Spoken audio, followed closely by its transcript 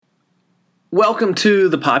Welcome to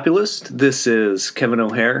The Populist. This is Kevin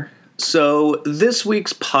O'Hare. So this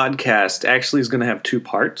week's podcast actually is going to have two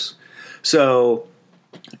parts. So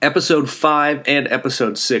episode 5 and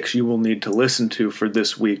episode 6 you will need to listen to for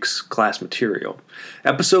this week's class material.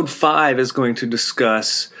 Episode 5 is going to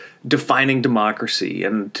discuss defining democracy.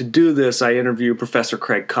 And to do this, I interview Professor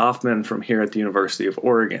Craig Kauffman from here at the University of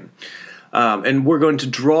Oregon. And we're going to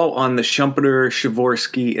draw on the Schumpeter,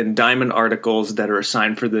 Przeworski, and Diamond articles that are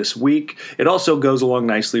assigned for this week. It also goes along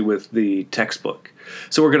nicely with the textbook.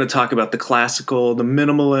 So we're going to talk about the classical, the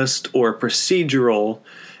minimalist or procedural,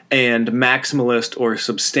 and maximalist or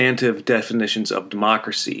substantive definitions of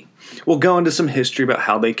democracy. We'll go into some history about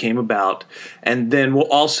how they came about, and then we'll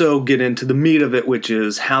also get into the meat of it, which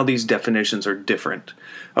is how these definitions are different.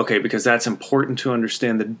 Okay, because that's important to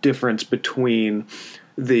understand the difference between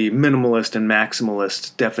the minimalist and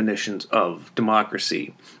maximalist definitions of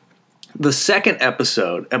democracy. The second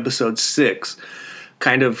episode, episode 6,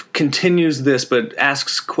 kind of continues this, but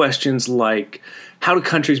asks questions like, how do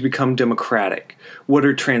countries become democratic? What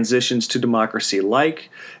are transitions to democracy like?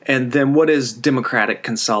 And then what is democratic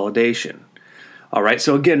consolidation? All right,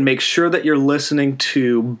 so again, make sure that you're listening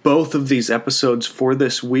to both of these episodes for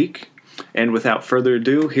this week. And without further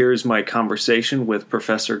ado, here's my conversation with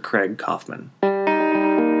Professor Craig Kauffman.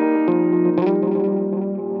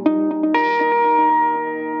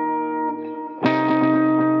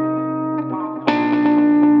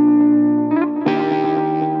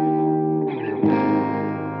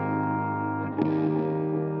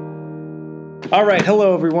 All right,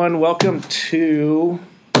 hello everyone. Welcome to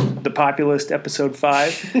The Populist, episode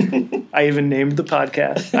 5. I even named the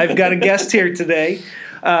podcast. I've got a guest here today.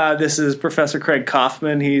 This is Professor Craig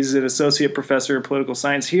Kauffman. He's an associate professor of political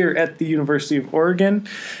science here at the University of Oregon,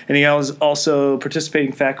 and he is also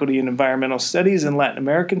participating faculty in environmental studies and Latin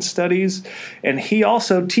American studies, and he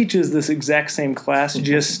also teaches this exact same class,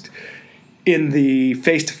 just in the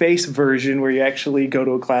face-to-face version where you actually go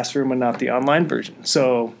to a classroom and not the online version.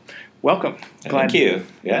 So welcome. Thank you.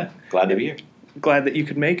 Yeah, glad to be here. Glad that you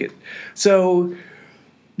could make it. So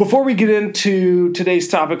before we get into today's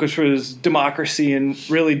topic, which was democracy and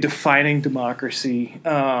really defining democracy,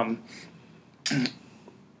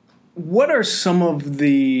 what are some of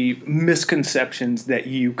the misconceptions that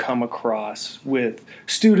you come across with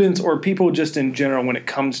students or people just in general when it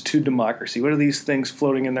comes to democracy? What are these things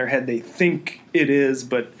floating in their head they think it is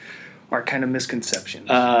but are kind of misconceptions?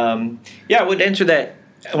 I would answer that.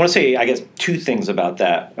 I want to say, I guess, two things about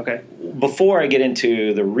that. Okay. Before I get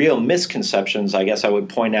into the real misconceptions, I guess I would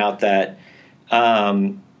point out that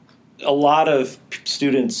a lot of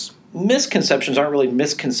students' misconceptions aren't really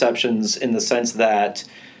misconceptions in the sense that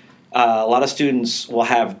a lot of students will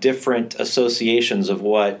have different associations of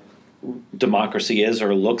what democracy is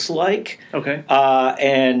or looks like. Okay.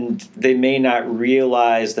 And they may not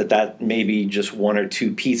realize that may be just one or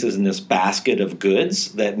two pieces in this basket of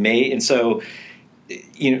goods that may, and so,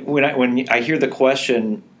 you know, when I hear the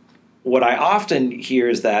question, what I often see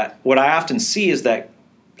is that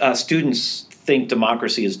students think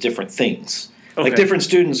democracy is different things. Okay. Like different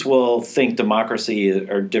students will think democracy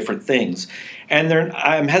are different things, and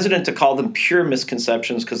I'm hesitant to call them pure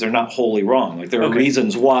misconceptions because they're not wholly wrong. Like there are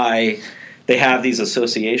reasons why they have these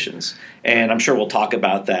associations, and I'm sure we'll talk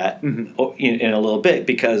about that in a little bit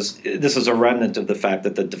because this is a remnant of the fact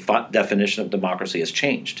that the definition of democracy has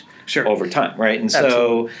changed over time, right? And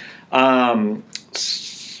so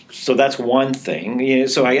that's one thing. You know,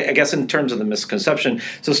 so I guess in terms of the misconception,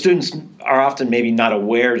 so students are often maybe not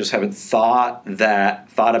aware, just haven't thought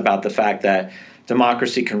about the fact that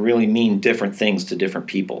democracy can really mean different things to different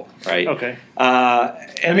people, right? Okay.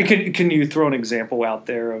 Can you throw an example out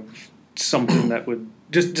there of something that would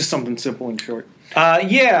just something simple and short?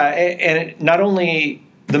 And not only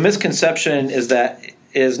the misconception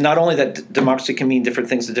is not only that democracy can mean different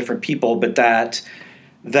things to different people, but that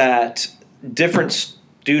different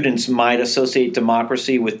students might associate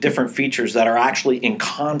democracy with different features that are actually in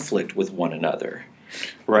conflict with one another,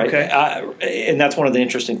 right? Okay. And that's one of the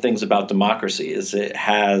interesting things about democracy is it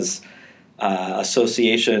has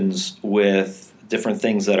associations with different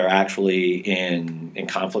things that are actually in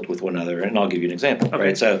conflict with one another. And I'll give you an example,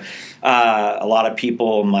 right? So a lot of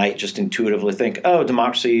people might just intuitively think, oh,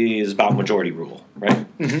 democracy is about majority rule, right?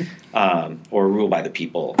 Or rule by the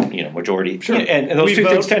people, majority. Sure. And those two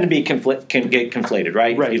things tend to can get conflated,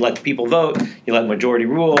 right? You let the people vote, you let majority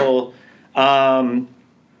rule. But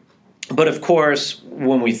of course,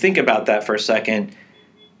 when we think about that for a second,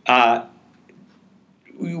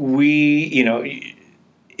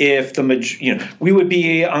 if the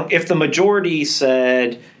majority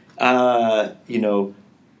said,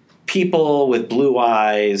 people with blue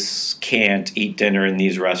eyes can't eat dinner in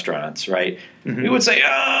these restaurants, right? We would say,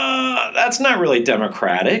 that's not really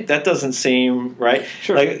democratic. That doesn't seem right.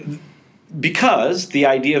 Sure. Like, because the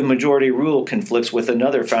idea of majority rule conflicts with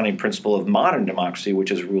another founding principle of modern democracy, which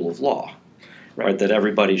is rule of law, right? That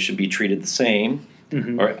everybody should be treated the same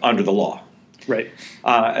or under the law. Right.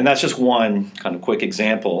 And that's just one kind of quick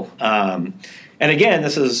example. And again,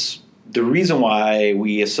 this is the reason why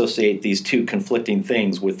we associate these two conflicting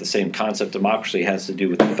things with the same concept. Democracy has to do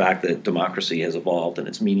with the fact that democracy has evolved and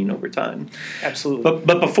its meaning over time. Absolutely.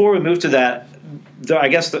 But before we move to that, I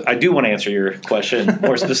guess I do want to answer your question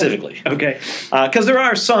more specifically. Okay. Because there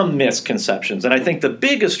are some misconceptions. And I think the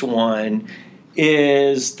biggest one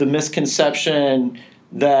is the misconception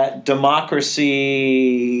that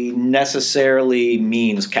democracy necessarily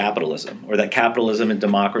means capitalism, or that capitalism and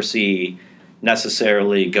democracy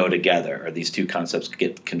necessarily go together, or these two concepts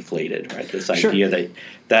get conflated, right? This idea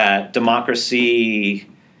that democracy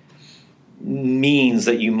means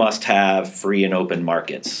that you must have free and open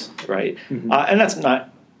markets, right? And that's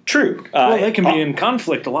not true. Well, they can be in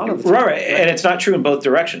conflict a lot of the time. Right, and it's not true in both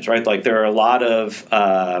directions, right? Like there are a lot of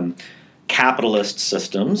capitalist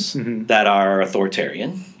systems that are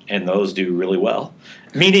authoritarian, and those do really well.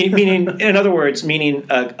 Meaning, in other words,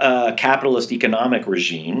 a capitalist economic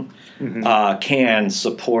regime can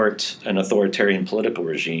support an authoritarian political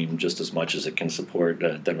regime just as much as it can support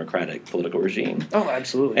a democratic political regime. Oh,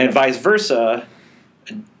 absolutely. And vice versa.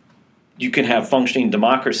 You can have functioning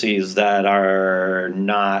democracies that are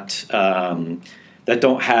not that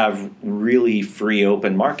don't have really free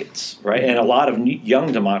open markets, right? And a lot of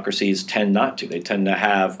young democracies tend not to. They tend to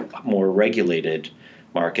have more regulated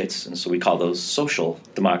markets, and so we call those social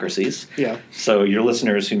democracies. Yeah. So your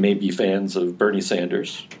listeners who may be fans of Bernie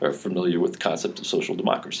Sanders are familiar with the concept of social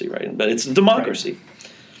democracy, right? But it's a democracy. Right.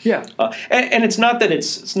 Yeah. And it's not that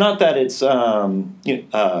it's not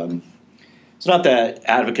that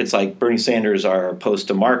advocates like Bernie Sanders are opposed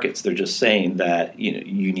to markets. They're just saying that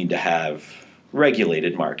you need to have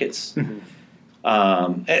regulated markets.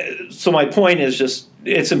 So my point is just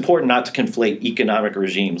it's important not to conflate economic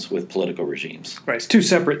regimes with political regimes. Right, it's two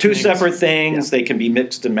separate things. Yeah. They can be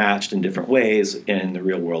mixed and matched in different ways. In the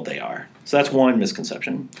real world, they are. So that's one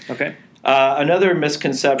misconception. Okay. Another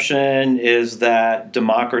misconception is that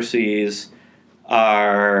democracies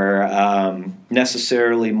are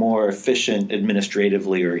necessarily more efficient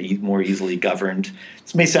administratively or more easily governed.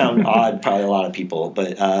 This may sound odd, probably a lot of people,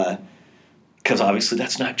 but because obviously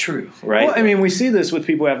that's not true, right? Well, I mean, we see this with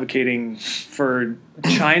people advocating for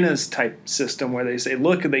China's type system where they say,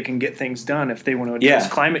 look, they can get things done. If they want to address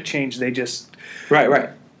climate change, they just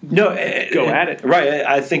right. No, go at it. Right.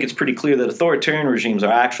 I think it's pretty clear that authoritarian regimes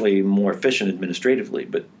are actually more efficient administratively,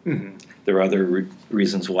 but there are other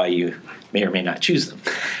reasons why you may or may not choose them.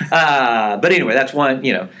 But anyway, that's one,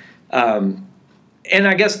 and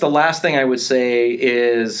I guess the last thing I would say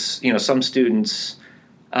is, some students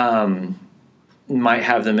might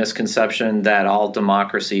have the misconception that all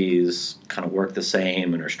democracies kind of work the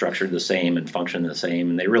same and are structured the same and function the same,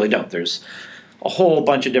 and they really don't. There's a whole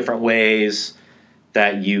bunch of different ways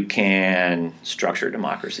that you can structure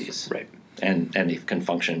democracies, right? And they can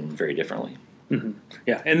function very differently.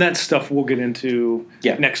 Yeah, and that stuff we'll get into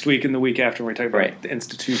next week and the week after when we talk about the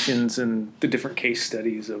institutions and the different case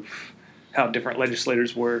studies of how different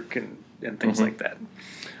legislators work and things like that.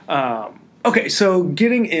 Okay, so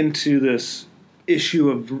getting into this issue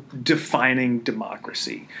of defining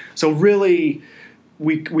democracy. So really,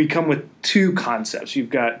 we come with two concepts. You've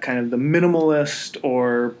got kind of the minimalist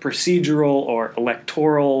or procedural or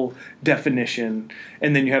electoral definition,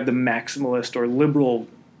 and then you have the maximalist or liberal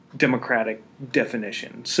democratic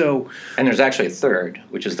definition. And there's actually a third,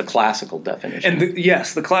 which is the classical definition. And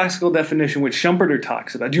the classical definition, which Schumpeter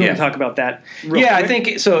talks about. Do you want to talk about that real quick? I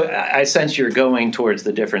think so. I sense you're going towards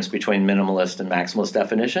the difference between minimalist and maximalist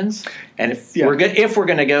definitions. And if we're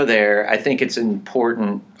going to go there, I think it's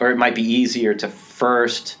important, or it might be easier to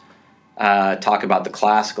first talk about the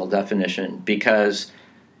classical definition, because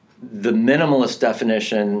the minimalist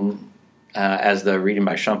definition, as the reading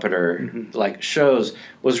by Schumpeter shows,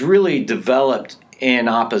 was really developed in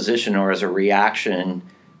opposition or as a reaction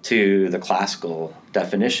to the classical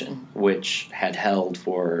definition, which had held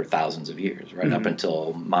for thousands of years, right up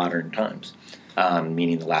until modern times,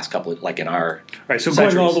 meaning the last couple of, in our so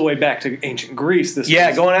centuries. Going all the way back to ancient Greece.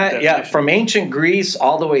 From ancient Greece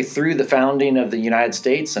all the way through the founding of the United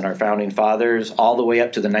States and our founding fathers, all the way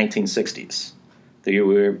up to the 1960s. They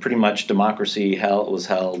were pretty much democracy was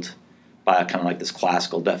held by kind of like this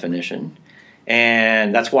classical definition.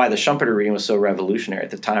 And that's why the Schumpeter reading was so revolutionary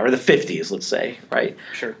at the time, or the 50s, let's say, right?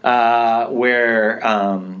 Sure. Where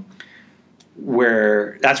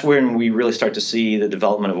where that's when we really start to see the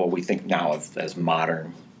development of what we think now of as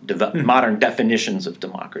modern definitions of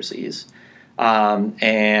democracies. And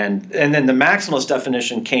then the maximalist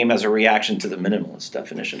definition came as a reaction to the minimalist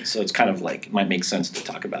definition. So it's kind of like, it might make sense to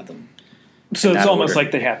talk about them. So it's almost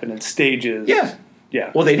like they happen in stages. Yeah.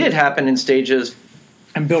 Yeah. Well, they did happen in stages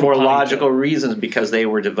and for logical reasons because they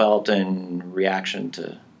were developed in reaction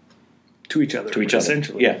to each other.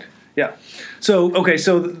 Essentially. Yeah. Yeah. So, okay,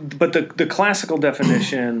 but the classical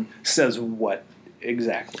definition says what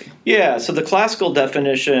exactly? Yeah, so the classical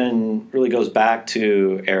definition really goes back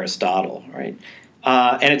to Aristotle, right?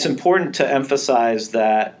 And it's important to emphasize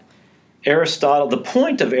that the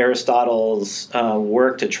point of Aristotle's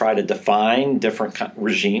work to try to define different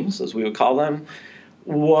regimes, as we would call them,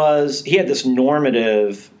 was he had this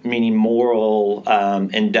normative, meaning moral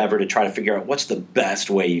endeavor to try to figure out what's the best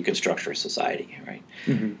way you can structure a society, right?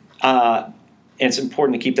 Mm-hmm. And it's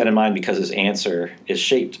important to keep that in mind because his answer is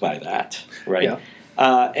shaped by that, right? Yeah.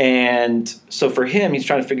 And so for him, he's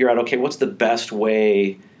trying to figure out, okay, what's the best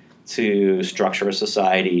way to structure a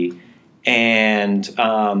society? And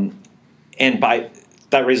by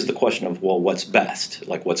that raises the question of, well, what's best?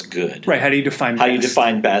 Like, what's good? Right. How do you define best? How you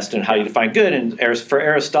define best and how you define good? And for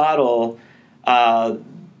Aristotle,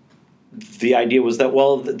 the idea was that,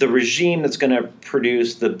 well, the regime that's going to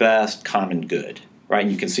produce the best common good, right?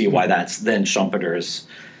 And you can see why that's then Schumpeter's,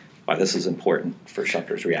 why this is important for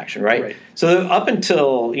Schumpeter's reaction, right? So up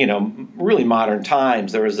until, really modern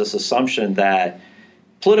times, there was this assumption that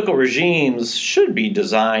political regimes should be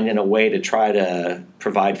designed in a way to try to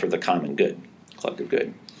provide for the common good, collective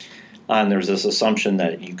good. And there's this assumption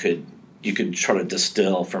that you could try to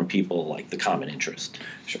distill from people like the common interest.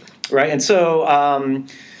 Sure. Right? And so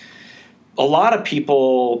a lot of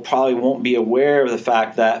people probably won't be aware of the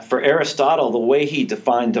fact that for Aristotle, the way he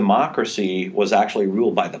defined democracy was actually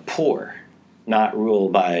ruled by the poor, not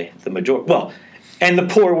ruled by the majority. Well, and the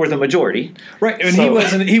poor were the majority. Right, and so,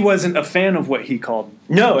 he wasn't a fan of what he called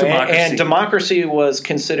democracy. And democracy was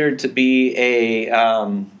considered to be it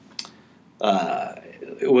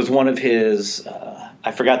was one of his,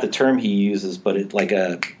 I forgot the term he uses, but it like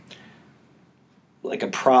a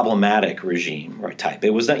problematic regime, right, type.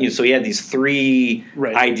 It was not, so he had these three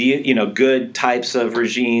good types of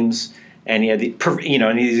regimes, and he had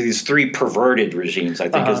these three perverted regimes, I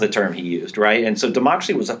think is the term he used, right? And so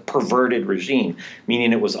democracy was a perverted regime,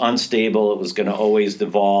 meaning it was unstable, it was going to always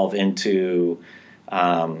devolve into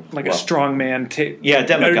a strongman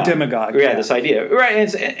demagogue. Yeah, this idea.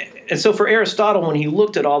 Right. And so for Aristotle, when he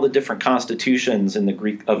looked at all the different constitutions in the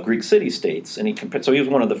Greek city-states, and so he was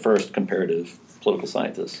one of the first comparative political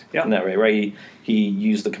scientists in that way, right? He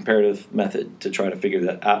used the comparative method to try to figure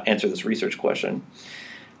that out, answer this research question.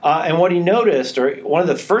 And what he noticed, or one of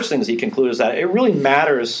the first things he concluded, is that it really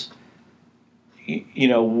matters,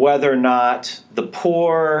 whether or not the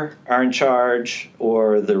poor are in charge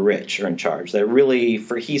or the rich are in charge. That really,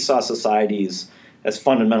 he saw societies as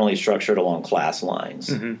fundamentally structured along class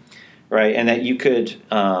lines, right? And that you could,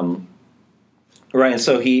 right? And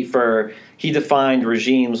so he defined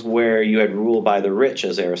regimes where you had rule by the rich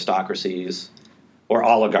as aristocracies or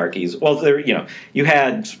oligarchies. Well, you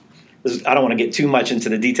had. I don't want to get too much into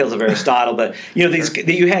the details of Aristotle, but you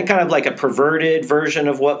had kind of like a perverted version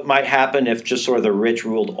of what might happen if just sort of the rich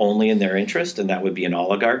ruled only in their interest, and that would be an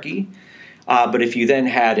oligarchy. But if you then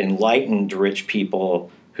had enlightened rich people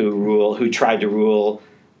who tried to rule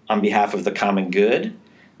on behalf of the common good,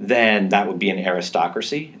 then that would be an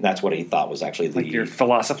aristocracy. And that's what he thought was actually like your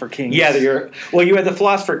philosopher king. Yeah, you had the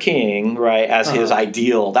philosopher king, right, as his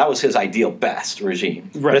ideal. That was his ideal best regime.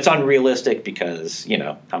 Right. But it's unrealistic because,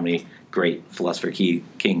 how many great philosopher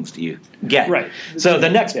kings do you get? Right. So the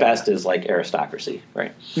next best is like aristocracy,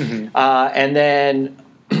 right? Mm-hmm.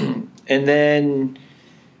 And then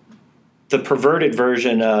the perverted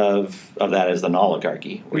version of that is an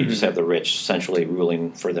oligarchy, where you just have the rich essentially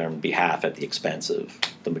ruling for their behalf at the expense of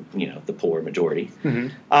the poor majority. Mm-hmm.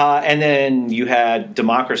 And then you had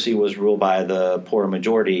democracy was ruled by the poor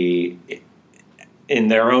majority in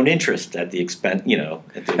their own interest at the expense,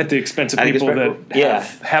 at the expense of people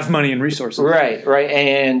that have money and resources. Right.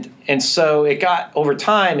 And so it got, over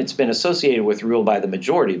time, it's been associated with rule by the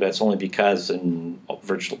majority, but it's only because in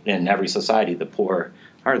every society, the poor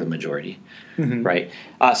are the majority, right?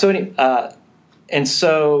 So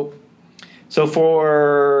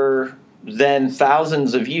for then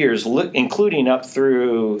thousands of years, including up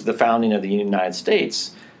through the founding of the United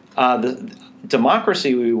States, the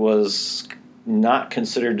democracy was not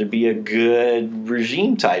considered to be a good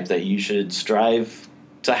regime type that you should strive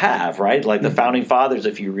to have, right? Like the founding fathers,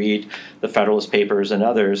 if you read the Federalist Papers and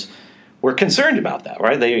others, were concerned about that,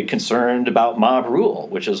 right? They were concerned about mob rule,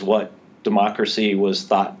 which is what democracy was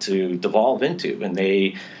thought to devolve into. And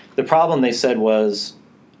the problem, they said, was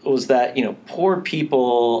that, poor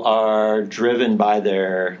people are driven by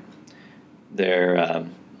their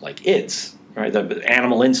ids, right? The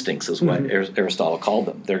animal instincts is what Aristotle called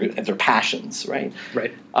them. Their passions, right?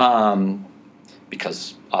 Right.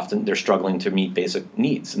 Because often they're struggling to meet basic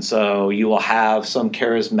needs. And so you will have some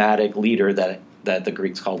charismatic leader that the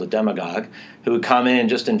Greeks called a demagogue, who would come in and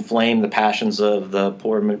just inflame the passions of the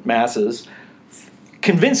poor masses,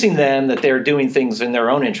 convincing them that they're doing things in their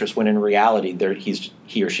own interest, when in reality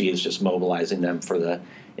he or she is just mobilizing them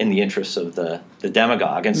in the interests of the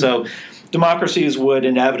demagogue. And so democracies would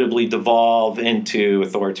inevitably devolve into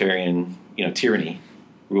authoritarian, tyranny,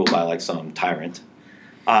 ruled by some tyrant.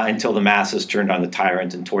 Until the masses turned on the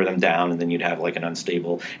tyrant and tore them down, and then you'd have an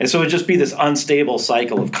unstable. And so it would just be this unstable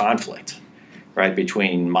cycle of conflict, right,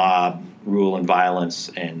 between mob rule and violence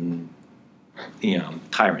and,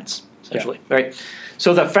 tyrants, essentially, right?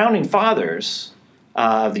 So the founding fathers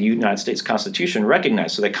of the United States Constitution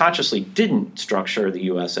recognized, so they consciously didn't structure the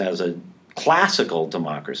U.S. as a classical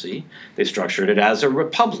democracy. They structured it as a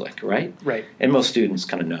republic, right? Right. And most students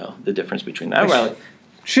kind of know the difference between that. Well,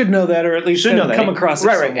 should know that, or at least come across it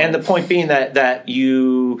right, somewhere. And the point being that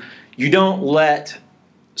you don't let.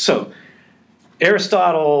 So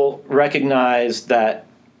Aristotle recognized that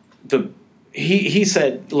he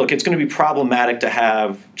said, look, it's going to be problematic to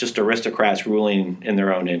have just aristocrats ruling in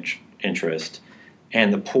their own interest,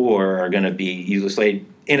 and the poor are going to be useless.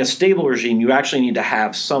 In a stable regime, you actually need to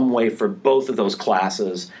have some way for both of those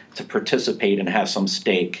classes to participate and have some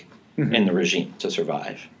stake in the regime to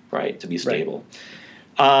survive, right, to be stable. Right.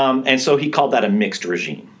 And so he called that a mixed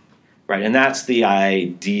regime, right? And that's the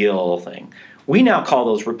ideal thing. We now call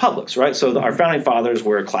those republics, right? So our founding fathers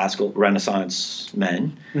were classical Renaissance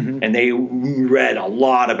men, and they read a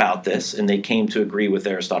lot about this, and they came to agree with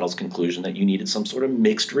Aristotle's conclusion that you needed some sort of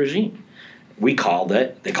mixed regime. They called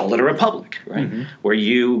it a republic, right? Where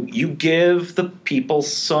you give the people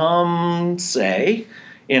some say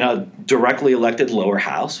in a directly elected lower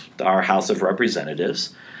house, our House of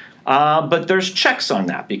Representatives. But there's checks on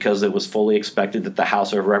that, because it was fully expected that the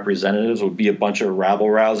House of Representatives would be a bunch of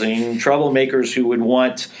rabble-rousing troublemakers who would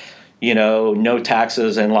want, no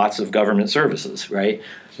taxes and lots of government services, right?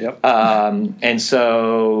 Yep. And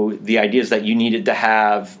so the idea is that you needed to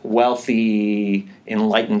have wealthy,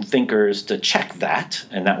 enlightened thinkers to check that,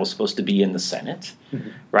 and that was supposed to be in the Senate,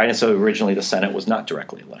 right? And so originally the Senate was not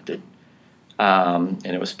directly elected, and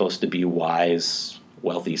it was supposed to be wise,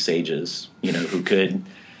 wealthy sages, who could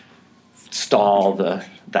stall the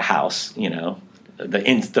House,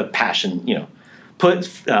 the passion,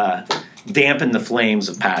 dampen the flames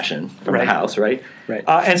of passion from the House, right? Right.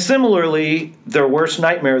 And similarly, their worst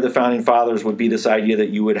nightmare of the founding fathers would be this idea that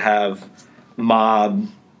you would have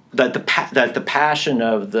that the passion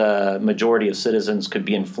of the majority of citizens could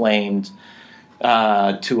be inflamed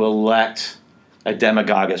to elect a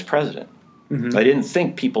demagogue as president. I didn't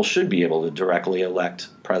think people should be able to directly elect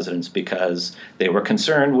presidents, because they were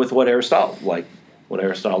concerned with what Aristotle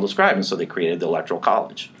described, and so they created the Electoral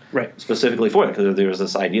College, right, specifically for it, because there was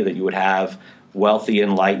this idea that you would have wealthy,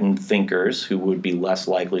 enlightened thinkers who would be less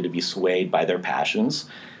likely to be swayed by their passions,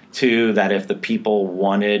 to that if the people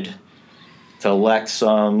wanted to elect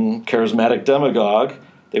some charismatic demagogue,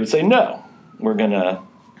 they would say, no, we're going to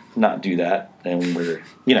not do that, and we're,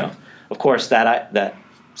 of course, that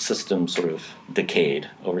system sort of decayed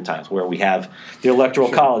over time, where we have the Electoral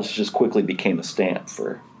College just quickly became a stamp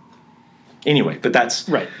for. Anyway, but that's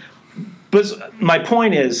right. But my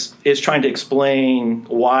point is trying to explain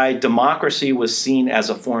why democracy was seen as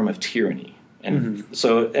a form of tyranny, and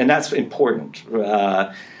and that's important,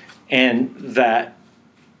 and that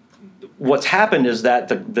what's happened is that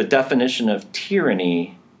the definition of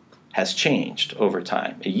tyranny has changed over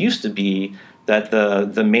time. It used to be that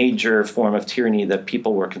the major form of tyranny that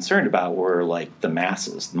people were concerned about were the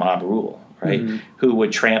masses, mob rule, right? Who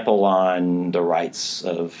would trample on the rights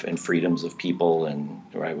and freedoms of people, and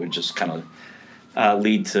would just kind of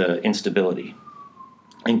lead to instability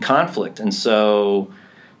and conflict. And so,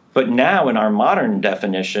 but now in our modern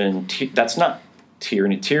definition, that's not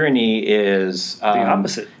tyranny. Tyranny is the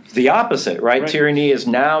opposite. The opposite, right? Tyranny is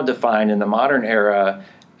now defined in the modern era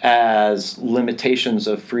as limitations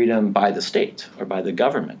of freedom by the state or by the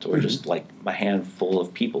government, or just a handful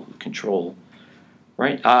of people who control,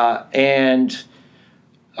 right? And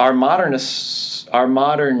our modern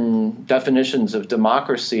definitions of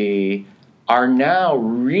democracy are now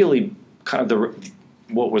really kind of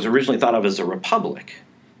what was originally thought of as a republic,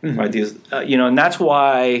 right? These, and that's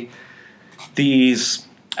why these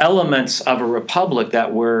elements of a republic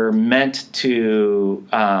that were meant to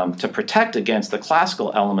protect against the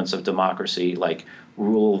classical elements of democracy, like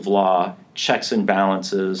rule of law, checks and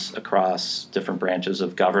balances across different branches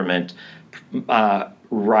of government,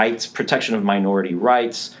 rights, protection of minority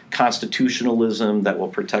rights, constitutionalism that will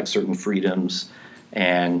protect certain freedoms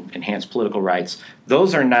and enhance political rights.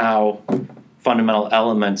 Those are now fundamental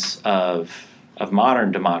elements of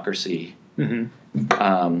modern democracy,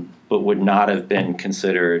 but would have been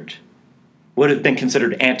considered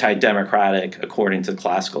anti-democratic according to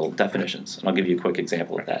classical definitions. And I'll give you a quick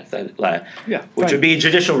example of that. Which would be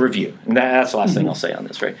judicial review. And that's the last thing I'll say on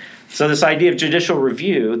this, right? So this idea of judicial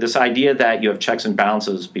review, this idea that you have checks and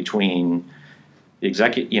balances between the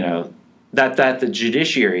executive, that the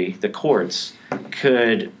judiciary, the courts,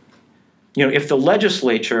 could, if the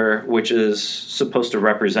legislature, which is supposed to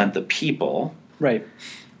represent the people, right,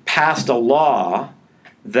 passed a law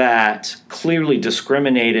that clearly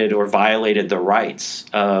discriminated or violated the rights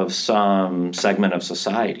of some segment of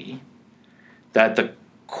society, that the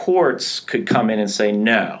courts could come in and say,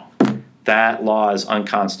 no, that law is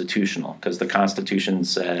unconstitutional because the Constitution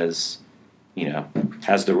says,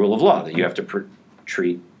 has the rule of law that you have to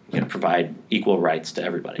provide equal rights to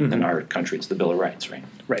everybody. In our country, it's the Bill of Rights, right?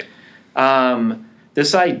 Right.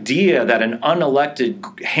 This idea that an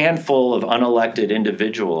handful of unelected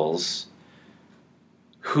individuals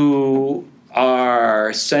who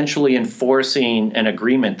are essentially enforcing an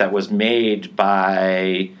agreement that was made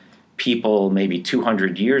by people maybe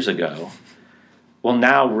 200 years ago will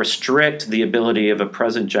now restrict the ability of a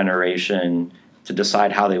present generation to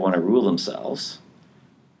decide how they want to rule themselves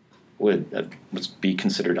would be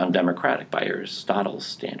considered undemocratic by Aristotle's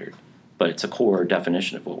standard. But it's a core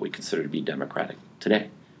definition of what we consider to be democratic today.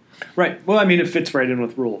 Right. Well, I mean, it fits right in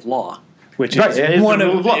with rule of law, which right. is It is one the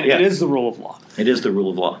rule of of law. it, Yeah. it is the rule of law. It is the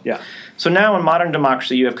rule of law. Yeah. So now in modern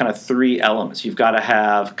democracy, you have kind of three elements. You've got to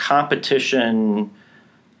have competition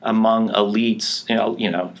among elites,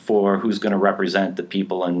 for who's going to represent the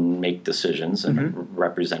people and make decisions in a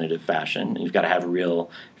representative fashion. And you've got to have real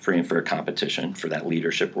free and fair competition for that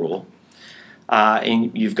leadership role.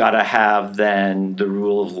 And you've got to have then the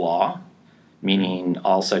rule of law, meaning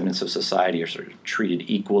all segments of society are sort of treated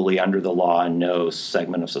equally under the law and no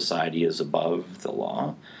segment of society is above the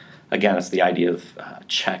law. Again, it's the idea of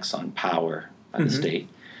checks on power by the state.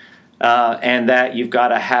 And that you've got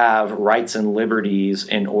to have rights and liberties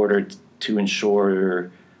in order to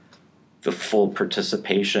ensure the full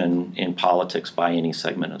participation in politics by any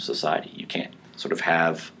segment of society. You can't sort of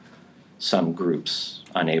have some groups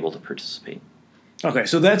unable to participate. Okay,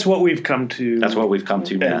 so that's what we've come to. That's what we've come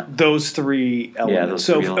to now. Those three elements. Yeah, those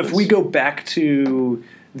three elements. If we go back to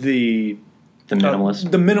the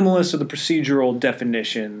minimalist, the minimalist or the procedural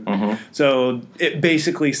definition, so it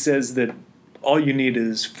basically says that all you need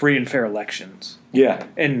is free and fair elections. Yeah,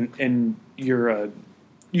 and you're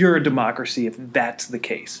a democracy if that's the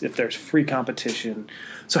case. If there's free competition,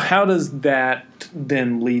 so how does that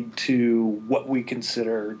then lead to what we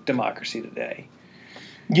consider democracy today?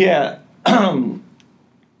 Yeah.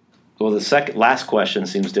 Well, the last question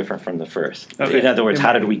seems different from the first. Okay. In other words,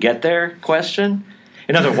 how did we get there question?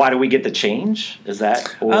 In other words, why do we get the change? Is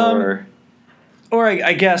that or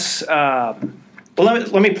I guess. Well,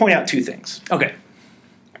 let me point out two things. Okay.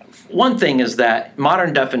 One thing is that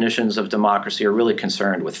modern definitions of democracy are really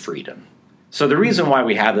concerned with freedom. So the reason why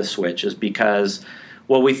we have this switch is because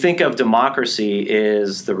what we think of democracy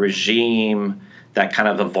is the regime that kind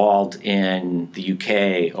of evolved in the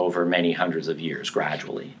UK over many hundreds of years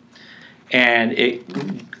gradually. And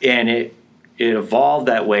it evolved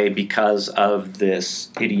that way because of this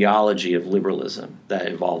ideology of liberalism that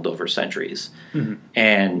evolved over centuries.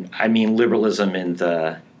 And I mean liberalism in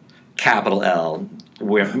the capital L,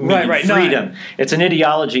 where right, freedom. It's an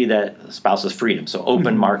ideology that espouses freedom. So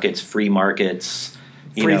open markets, free markets,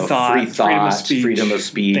 free thought, freedom of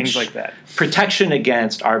speech, things like that. Protection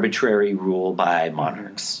against arbitrary rule by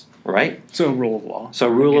monarchs, right? So rule of law. So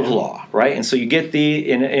rule of law, right? And so you get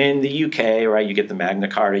in the UK, right? You get the Magna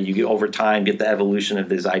Carta. You get over time get the evolution of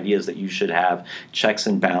these ideas that you should have checks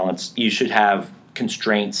and balance. You should have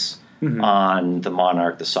constraints on the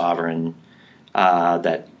monarch, the sovereign,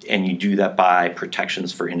 and you do that by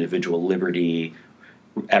protections for individual liberty.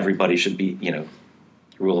 Everybody should be,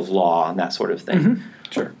 rule of law and that sort of thing.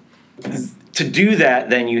 Sure. To do that,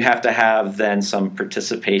 then you have to have then some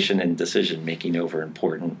participation in decision making over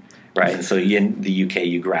important, right? And so in the UK,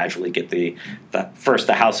 you gradually get the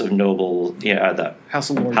House of Nobles, the House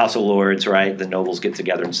of Lords. House of Lords, right? The nobles get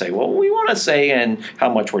together and say, well, we want to say in how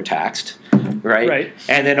much we're taxed. right?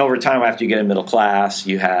 And then over time, after you get a middle class,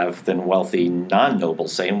 you have then wealthy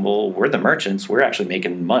non-nobles saying, well, we're the merchants. We're actually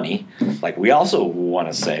making money. Like, we also want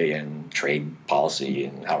to say in trade policy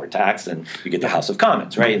and how we're taxed, and you get the House of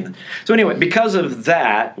Commons, right? And so anyway, because of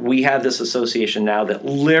that, we have this association now that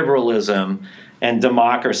liberalism and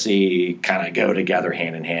democracy kind of go together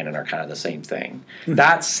hand in hand and are kind of the same thing.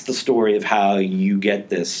 That's the story of how you get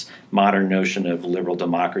this modern notion of liberal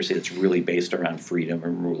democracy that's really based around freedom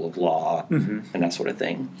and rule of law and that sort of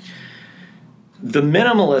thing. The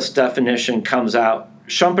minimalist definition comes out.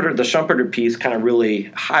 The Schumpeter piece kind of really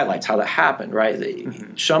highlights how that happened, right?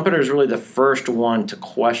 Schumpeter is really the first one to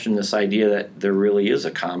question this idea that there really is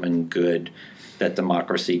a common good that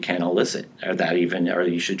democracy can elicit, or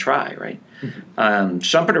you should try, right?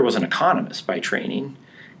 Schumpeter was an economist by training,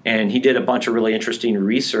 and he did a bunch of really interesting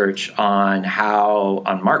research on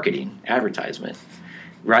marketing, advertisement,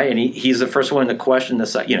 right? And he's the first one to question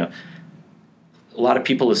this. A lot of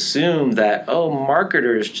people assume that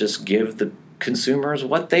marketers just give the consumers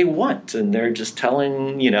what they want, and they're just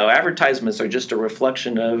telling advertisements are just a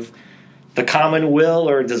reflection of the common will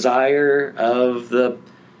or desire of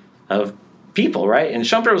people, right? And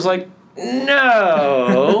Schumpeter was like,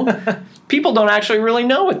 no, people don't actually really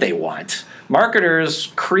know what they want.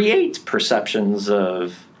 Marketers create perceptions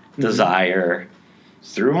of desire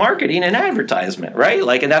through marketing and advertisement, right?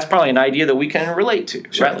 Like, and that's probably an idea that we can relate to,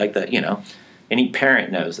 right? Like that, any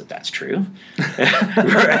parent knows that that's true,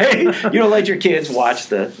 right? You don't let your kids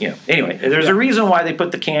watch anyway, there's a reason why they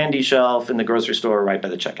put the candy shelf in the grocery store right by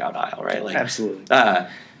the checkout aisle, right? Like, absolutely.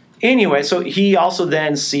 Anyway, so he also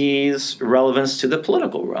then sees relevance to the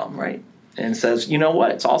political realm, right? And says, you know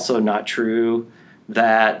what? It's also not true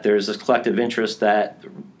that there's this collective interest that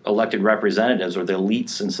elected representatives or the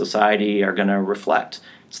elites in society are going to reflect.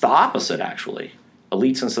 It's the opposite, actually.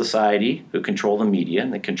 Elites in society who control the media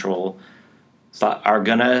and are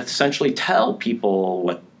going to essentially tell people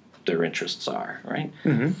what their interests are, right?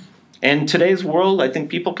 In today's world, I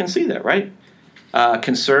think people can see that, right?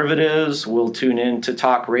 Conservatives will tune in to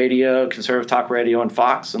conservative talk radio and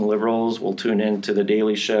Fox, and liberals will tune in to The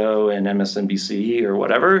Daily Show and MSNBC or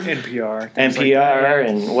whatever. NPR,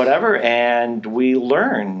 and whatever, and we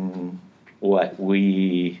learn what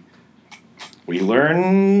we're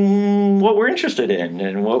interested in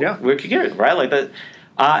and what we could get, right? Like that.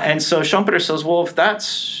 And so Schumpeter says, well, if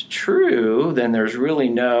that's true, then there's really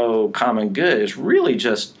no common good. It's really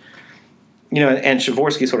just and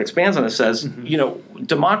Przeworski sort of expands on it, says,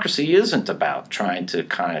 democracy isn't about trying to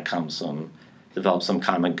kind of develop some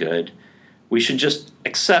common good. We should just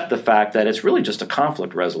accept the fact that it's really just a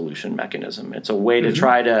conflict resolution mechanism. It's a way to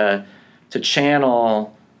try to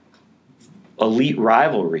channel elite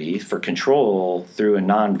rivalry for control through a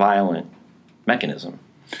nonviolent mechanism.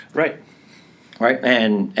 Right.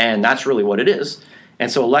 And that's really what it is.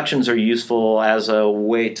 And so elections are useful as a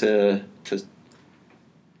way to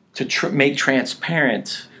make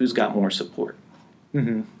transparent who's got more support.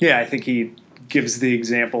 Yeah, I think he gives the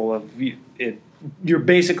example of it. You're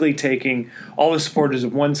basically taking all the supporters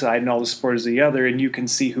of one side and all the supporters of the other, and you can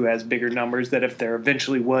see who has bigger numbers, that if there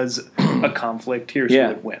eventually was a conflict, here's who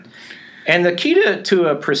would win. And the key to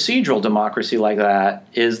a procedural democracy like that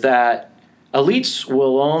is that elites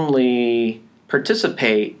will only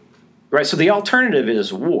participate, right? So the alternative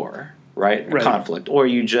is war, right? Conflict. Or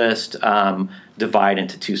you just divide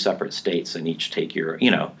into two separate states and each take you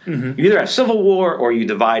either have civil war or you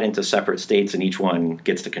divide into separate states and each one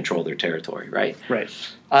gets to control their territory, right? Right.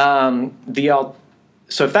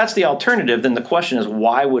 So if that's the alternative, then the question is,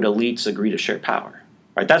 why would elites agree to share power,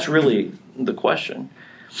 right? That's really the question.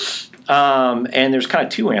 And there's kind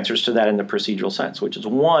of two answers to that in the procedural sense, which is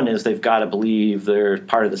one is they've got to believe they're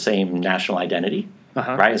part of the same national identity,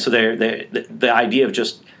 right? So the idea of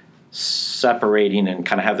just separating and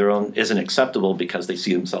kind of have their own isn't acceptable because they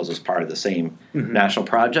see themselves as part of the same national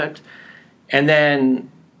project. And then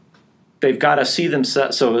they've got to see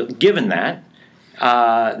themselves, so given that,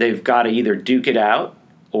 they've got to either duke it out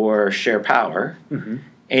or share power.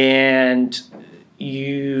 And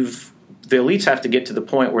the elites have to get to the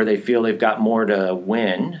point where they feel they've got more to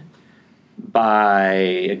win by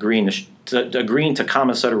agreeing to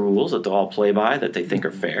common set of rules that they'll all play by, that they think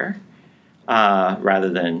are fair, rather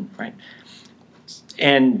than, right?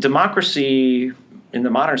 And democracy, in the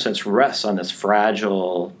modern sense, rests on this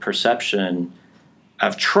fragile perception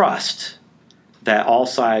of trust that all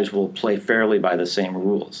sides will play fairly by the same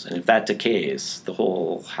rules. And if that decays, the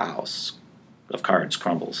whole house of cards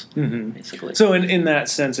crumbles, basically. So in that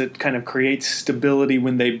sense, it kind of creates stability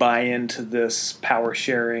when they buy into this power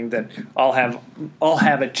sharing that I'll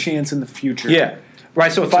have a chance in the future. Yeah,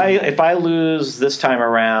 right. So if I lose this time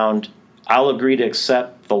around, I'll agree to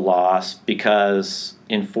accept the loss because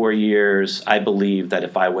in 4 years, I believe that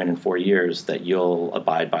if I win in 4 years, that you'll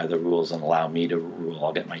abide by the rules and allow me to rule.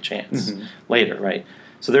 I'll get my chance later, right?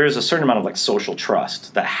 So there is a certain amount of like social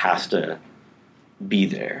trust that has to be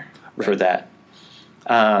there for that.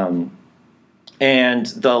 And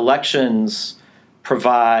the elections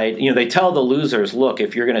provide, they tell the losers, look,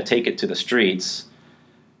 if you're going to take it to the streets,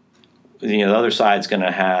 the other side's going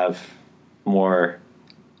to have more,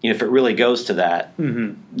 if it really goes to that,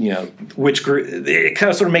 which group, it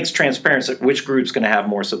kind of sort of makes transparent which group's going to have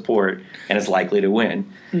more support and is likely to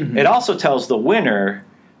win. It also tells the winner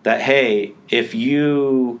that, hey, if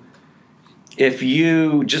you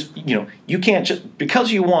just, you can't just,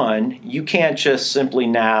 because you won, you can't just simply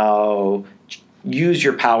now use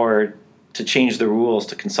your power to change the rules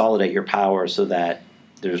to consolidate your power so that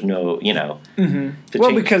there's no,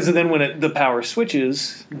 Well, because then when the power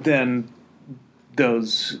switches, then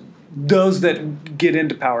those that get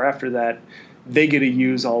into power after that, they get to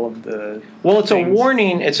use all of the. Well, it's things. A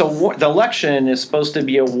warning. The election is supposed to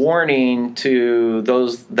be a warning to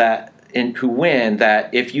those who win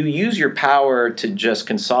that if you use your power to just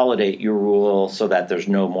consolidate your rule so that there's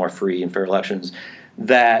no more free and fair elections,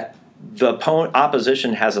 that the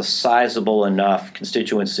opposition has a sizable enough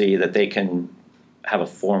constituency that they can have a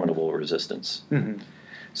formidable resistance.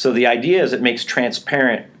 So the idea is it makes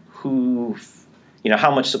transparent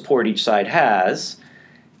how much support each side has,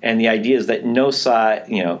 and the idea is that no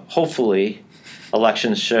side, hopefully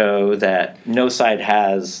elections show that no side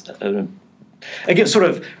has, again, sort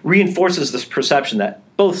of reinforces this perception that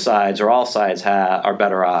both sides or all sides are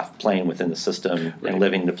better off playing within the system and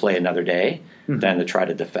living to play another day than to try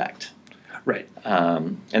to defect. Right.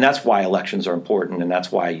 And that's why elections are important, and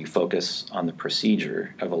that's why you focus on the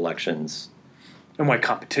procedure of elections. And why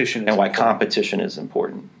competition is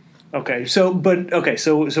important. Okay, so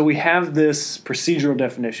we have this procedural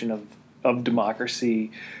definition of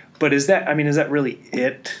democracy, but is that really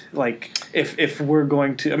it? Like, if we're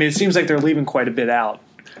going to, it seems like they're leaving quite a bit out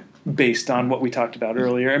based on what we talked about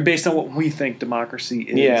earlier and based on what we think democracy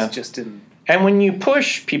is. And when you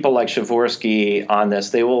push people like Przeworski on this,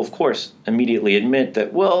 they will, of course, immediately admit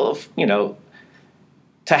that,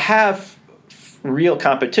 to have real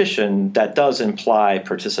competition, that does imply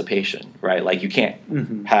participation, right? Like you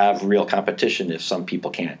can't have real competition if some people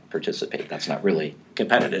can't participate. That's not really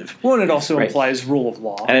competitive. Well, and it also implies rule of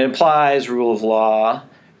law. And it implies rule of law,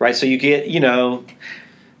 right? So you get,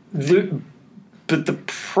 but the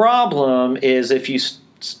problem is that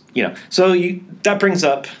brings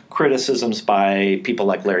up criticisms by people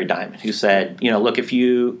like Larry Diamond, who said, look,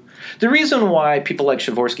 the reason why people like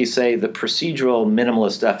Przeworski say the procedural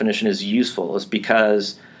minimalist definition is useful is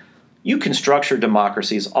because you can structure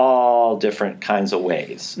democracies all different kinds of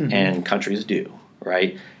ways, and countries do,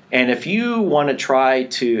 right? And if you want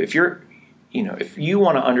to if you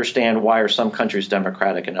want to understand why are some countries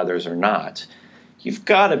democratic and others are not, you've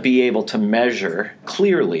got to be able to measure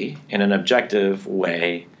clearly in an objective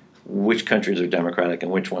way which countries are democratic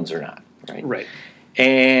and which ones are not, right? Right.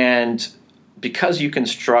 And because you can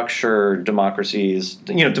structure democracies,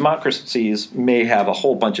 democracies may have a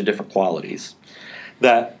whole bunch of different qualities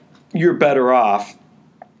that you're better off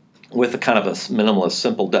with a kind of a minimalist,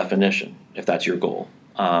 simple definition, if that's your goal.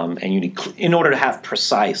 And you need, in order to have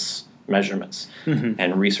precise measurements,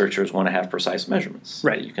 and researchers want to have precise measurements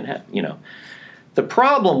that you can have, The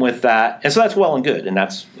problem with that, and so that's well and good, and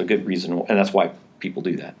that's a good reason, and that's why people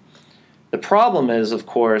do that. The problem is, of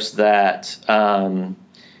course, that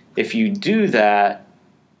if you do that,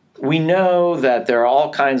 we know that there are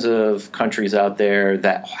all kinds of countries out there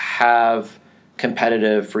that have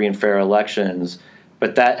competitive, free and fair elections,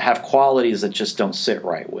 but that have qualities that just don't sit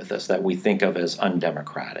right with us, that we think of as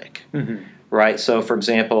undemocratic. Right? So, for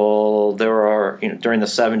example, there are, during the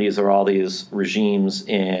 70s, there were all these regimes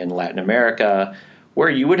in Latin America where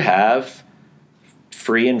you would have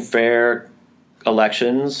free and fair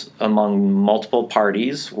elections among multiple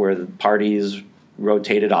parties, where the parties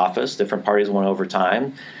rotated office, different parties won over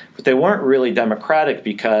time, but they weren't really democratic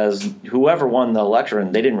because whoever won the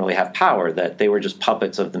election, they didn't really have power, that they were just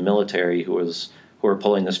puppets of the military who were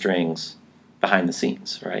pulling the strings behind the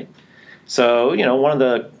scenes, right? So, one of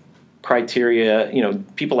the criteria,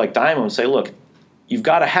 people like Diamond say, look, you've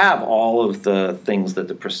got to have all of the things that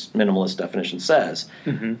the minimalist definition says.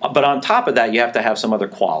 But on top of that, you have to have some other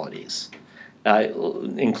qualities,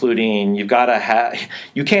 including you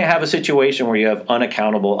can't have a situation where you have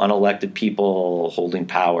unaccountable, unelected people holding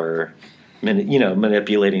power,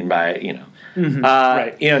 manipulating by,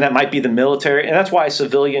 that might be the military. And that's why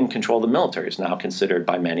civilian control of the military is now considered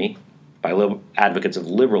by many, by advocates of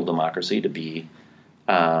liberal democracy, to be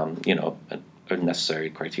a necessary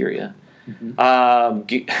criteria.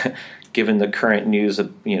 Mm-hmm. Given the current news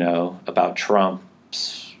of, about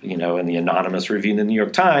Trump's, and the anonymous review in the New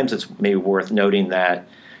York Times, it's maybe worth noting that,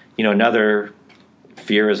 another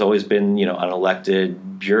fear has always been,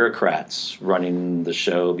 unelected bureaucrats running the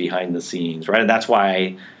show behind the scenes, right? And that's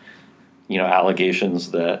why,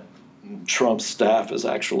 allegations that Trump's staff is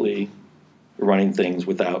actually running things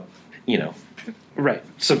without, right,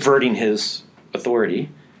 subverting his authority.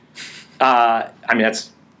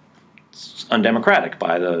 That's undemocratic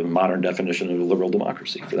by the modern definition of liberal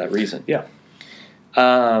democracy for that reason. Yeah.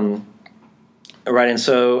 Right,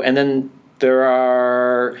 and then there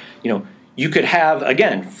are, you could have,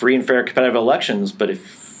 again, free and fair competitive elections, but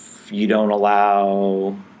if you don't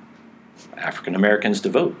allow African Americans to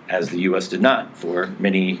vote, as the U.S. did not for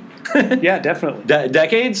many yeah, definitely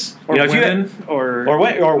decades, or women,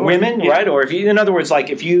 or women, yeah. right? Or if you, in other words, like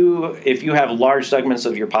if you have large segments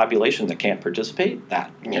of your population that can't participate,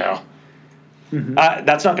 that Mm-hmm.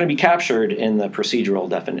 That's not going to be captured in the procedural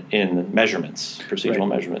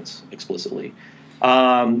measurements explicitly.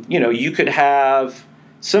 You could have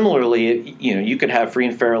similarly, you could have free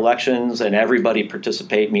and fair elections and everybody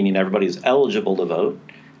participate, meaning everybody's eligible to vote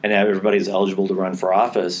and everybody's eligible to run for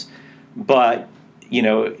office. But,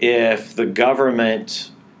 if the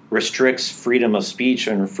government restricts freedom of speech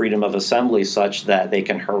and freedom of assembly such that they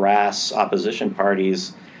can harass opposition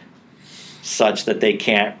parties such that they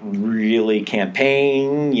can't really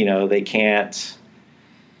campaign, they can't,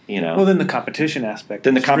 Well, then the competition aspect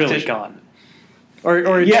is really gone.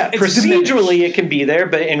 Or it's procedurally diminished. It can be there,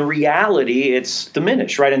 but in reality it's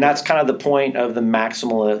diminished, right? And that's kind of the point of the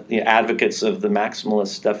maximalist advocates of the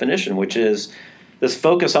maximalist definition, which is this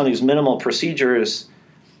focus on these minimal procedures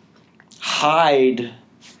hide.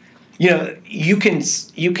 You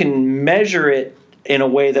can measure it in a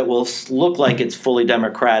way that will look like it's fully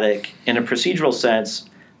democratic in a procedural sense,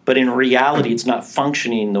 but in reality it's not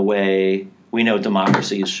functioning the way we know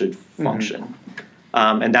democracies should function.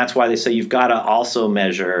 Mm-hmm. And that's why they say you've got to also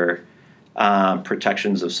measure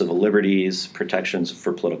protections of civil liberties, protections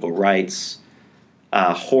for political rights,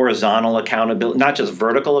 horizontal accountability, not just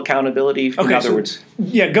vertical accountability. Okay, in other words,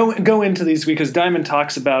 go into these because Diamond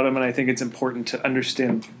talks about them, and I think it's important to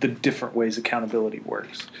understand the different ways accountability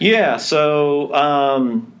works. Yeah, so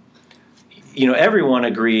everyone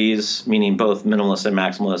agrees, meaning both minimalists and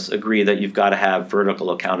maximalists agree that you've got to have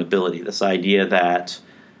vertical accountability. This idea that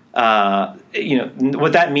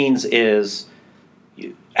what that means is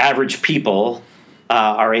average people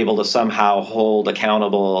are able to somehow hold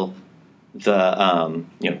accountable the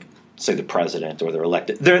say the president or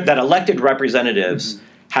that elected representatives mm-hmm.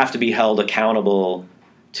 have to be held accountable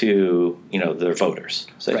to their voters,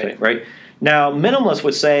 right? Now minimalists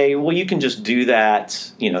would say, well, you can just do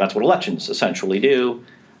that, that's what elections essentially do.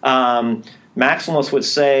 Maximalists would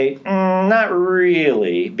say, not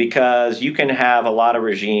really, because you can have a lot of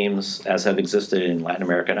regimes, as have existed in Latin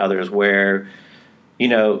America and others, where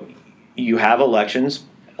you have elections.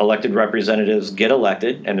 Elected representatives get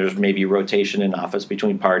elected, and there's maybe rotation in office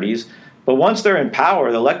between parties. But once they're in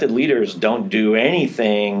power, the elected leaders don't do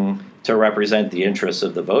anything to represent the interests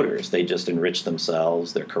of the voters. They just enrich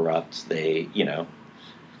themselves. They're corrupt. They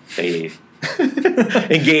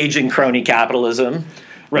engage in crony capitalism,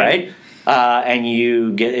 right? And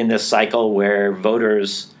you get in this cycle where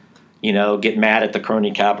voters get mad at the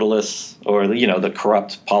crony capitalists or the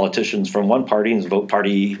corrupt politicians from one party and vote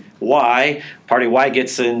party Y. Party Y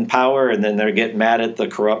gets in power, and then they get mad at the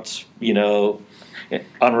corrupt,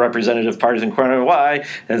 unrepresentative parties in party Y,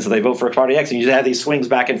 and so they vote for party X. And you just have these swings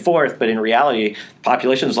back and forth. But in reality, the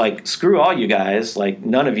population's like, screw all you guys. Like,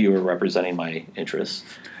 none of you are representing my interests.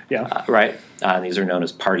 Yeah. Right? These are known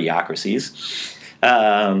as partyocracies.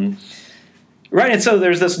 Right, and so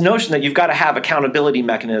there's this notion that you've got to have accountability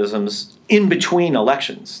mechanisms in between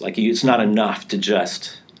elections. Like, it's not enough to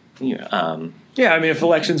just, if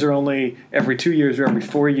elections are only every 2 years or every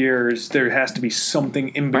 4 years, there has to be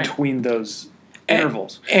something in between those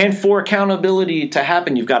intervals. And for accountability to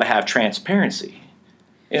happen, you've got to have transparency.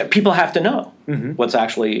 People have to know mm-hmm. what's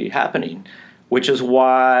actually happening, which is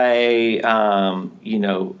why,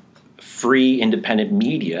 free independent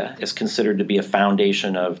media is considered to be a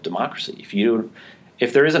foundation of democracy.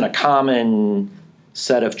 If there isn't a common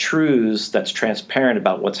set of truths that's transparent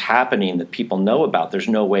about what's happening that people know about, there's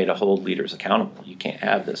no way to hold leaders accountable. You can't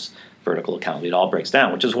have this vertical accountability. It all breaks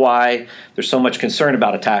down, which is why there's so much concern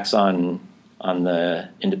about attacks on the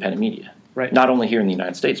independent media. Right. Not only here in the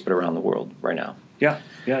United States, but around the world right now. Yeah.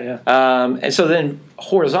 And so then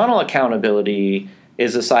horizontal accountability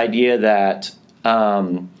is this idea that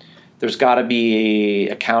there's got to be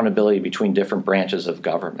accountability between different branches of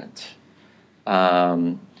government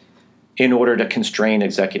in order to constrain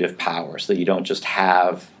executive power, so that you don't just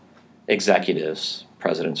have executives,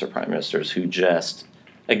 presidents or prime ministers, who just,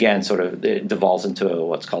 again, sort of it devolves into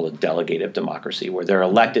what's called a delegative democracy, where they're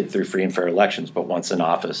elected through free and fair elections, but once in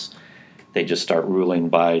office, they just start ruling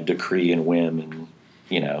by decree and whim, and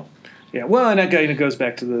Yeah, well, and that goes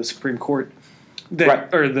back to the Supreme Court,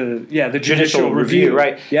 right. Or the judicial review,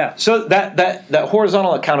 right? Yeah. So that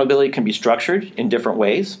horizontal accountability can be structured in different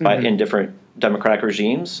ways in different democratic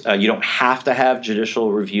regimes. You don't have to have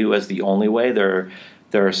judicial review as the only way. There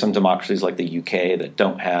are some democracies like the UK that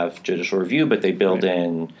don't have judicial review, but they build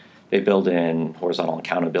in horizontal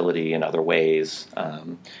accountability in other ways,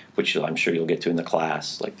 which I'm sure you'll get to in the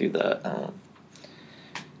class, like through the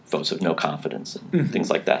votes of no confidence and things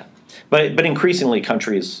like that. But increasingly,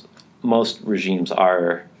 most regimes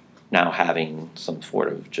are now having some sort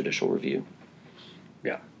of judicial review.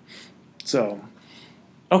 Yeah. So,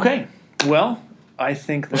 okay. Well, I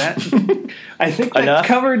think that Enough?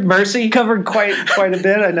 covered quite a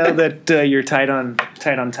bit. I know that you're tight on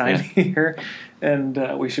time here,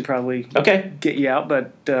 and we should probably get you out.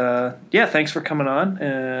 But thanks for coming on,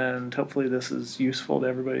 and hopefully this is useful to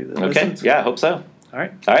everybody that listens. Yeah, I hope so. All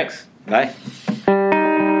right. Bye.